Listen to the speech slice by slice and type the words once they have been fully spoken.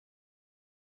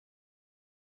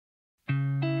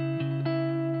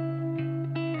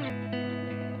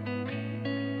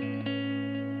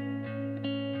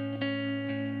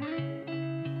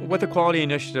What the Quality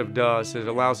Initiative does is it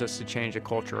allows us to change the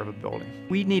culture of a building.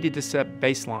 We needed to set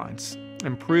baselines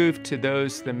and prove to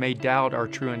those that may doubt our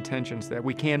true intentions that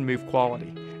we can move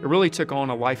quality. It really took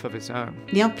on a life of its own.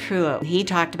 Neil Pruitt, he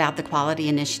talked about the Quality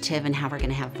Initiative and how we're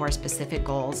going to have 4 specific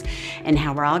goals and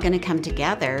how we're all going to come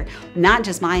together, not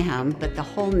just my home, but the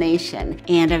whole nation.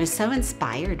 And I was so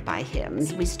inspired by him.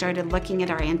 We started looking at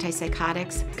our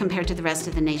antipsychotics. Compared to the rest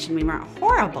of the nation, we weren't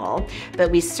horrible, but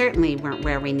we certainly weren't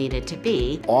where we needed to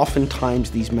be.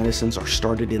 Oftentimes these medicines are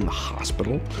started in the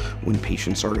hospital when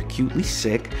patients are acutely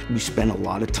sick. We spend a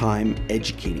lot of time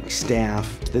educating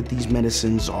staff that these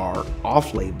medicines are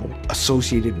off-label,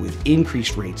 associated with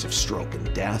increased rates of stroke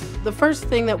and death. The first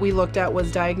thing that we looked at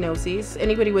was diagnoses.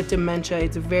 Anybody with dementia,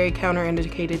 it's very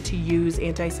counterindicated to use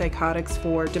antipsychotics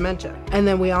for dementia. And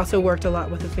then we also worked a lot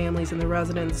with the families and the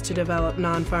residents to develop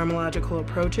non-pharmacological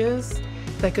approaches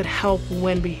that could help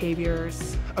when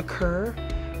behaviors occur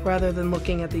rather than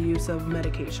looking at the use of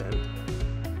medication.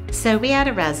 So we had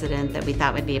a resident that we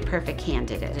thought would be a perfect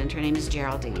candidate, and her name is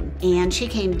Geraldine. And she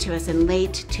came to us in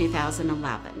late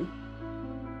 2011.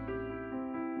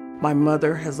 My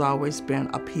mother has always been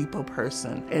a people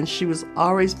person, and she was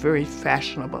always very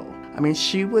fashionable. I mean,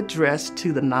 she would dress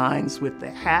to the nines with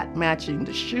the hat matching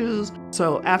the shoes.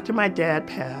 So after my dad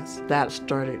passed, that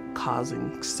started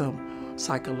causing some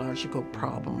psychological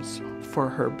problems for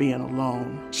her being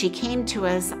alone. She came to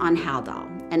us on Haldol,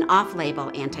 an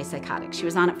off-label antipsychotic. She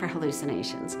was on it for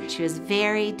hallucinations. She was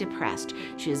very depressed.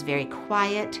 She was very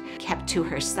quiet, kept to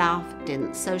herself,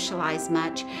 didn't socialize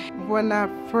much. When I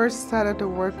first started to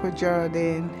work with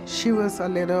Geraldine, she was a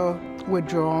little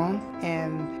withdrawn,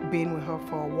 and being with her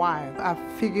for a while, I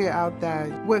figured out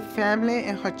that with family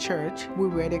and her church, we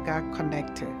really got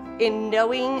connected. In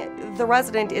knowing the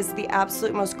resident is the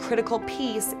absolute most critical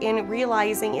piece in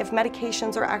realizing if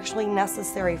medications are actually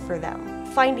necessary for them.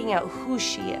 Finding out who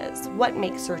she is, what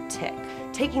makes her tick,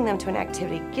 taking them to an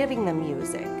activity, giving them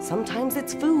music. Sometimes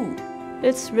it's food.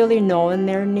 It's really knowing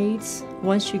their needs.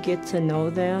 Once you get to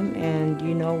know them and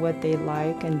you know what they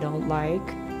like and don't like,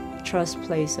 trust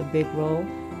plays a big role.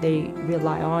 They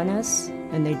rely on us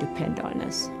and they depend on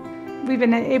us. We've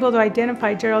been able to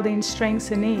identify Geraldine's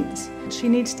strengths and needs. She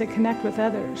needs to connect with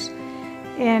others.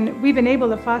 And we've been able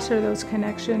to foster those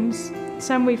connections.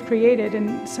 Some we've created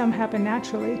and some happen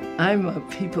naturally. I'm a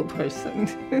people person.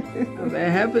 The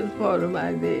happiest part of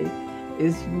my day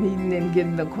is meeting and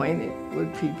getting acquainted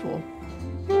with people.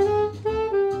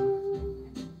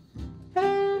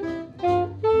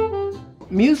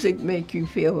 Music makes you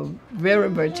feel very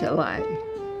much alive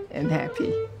and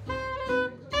happy.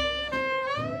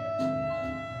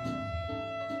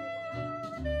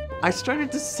 I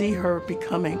started to see her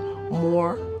becoming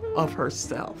more of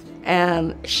herself,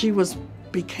 and she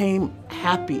became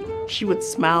happy. She would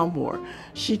smile more.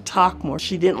 She'd talk more.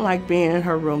 She didn't like being in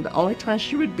her room. The only time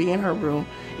she would be in her room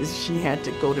is she had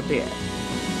to go to bed.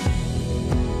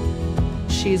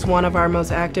 She's one of our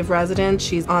most active residents.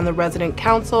 She's on the resident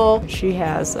council. She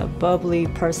has a bubbly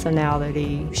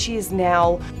personality. She is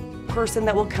now a person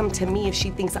that will come to me if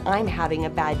she thinks I'm having a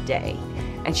bad day.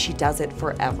 And she does it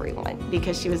for everyone.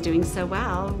 Because she was doing so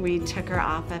well, we took her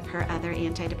off of her other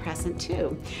antidepressant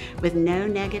too, with no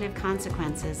negative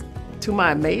consequences. To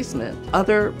my amazement,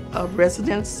 other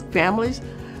residents, families,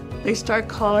 they start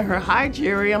calling her, "Hi,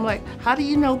 Jerry." I'm like, "How do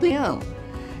you know them?"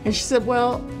 And she said,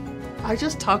 "Well, I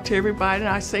just talk to everybody and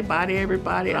I say bye to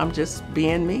everybody. I'm just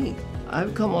being me."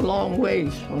 I've come a long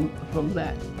ways from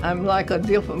that. I'm like a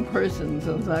different person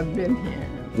since I've been here.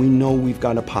 We know we've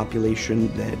got a population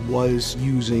that was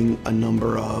using a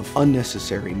number of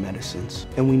unnecessary medicines,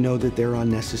 and we know that they're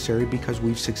unnecessary because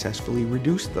we've successfully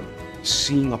reduced them.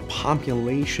 Seeing a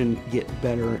population get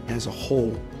better as a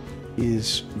whole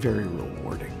is very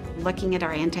rewarding. Looking at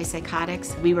our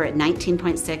antipsychotics, we were at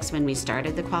 19.6 when we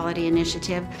started the Quality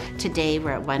Initiative. Today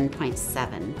we're at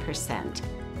 1.7%.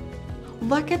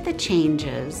 Look at the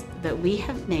changes that we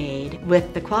have made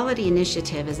with the Quality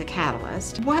Initiative as a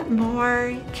catalyst. What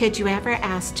more could you ever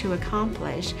ask to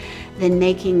accomplish than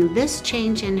making this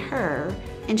change in her,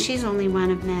 and she's only one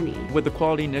of many. With the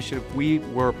Quality Initiative, we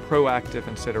were proactive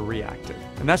instead of reactive.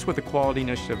 And that's what the Quality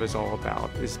Initiative is all about,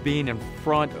 is being in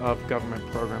front of government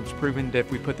programs, proving that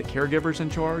if we put the caregivers in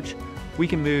charge, we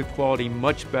can move quality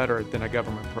much better than a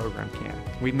government program can.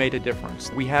 We've made a difference.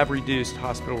 We have reduced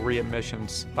hospital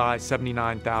readmissions by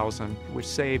 79,000, which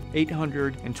saved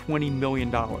 $820 million.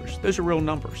 Those are real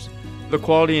numbers. The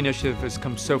Quality Initiative has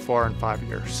come so far in 5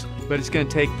 years, but it's going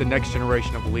to take the next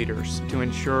generation of leaders to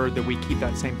ensure that we keep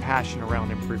that same passion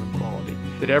around improving quality,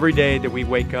 that every day that we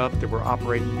wake up, that we're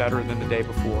operating better than the day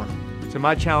before. So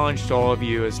my challenge to all of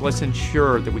you is let's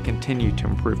ensure that we continue to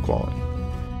improve quality.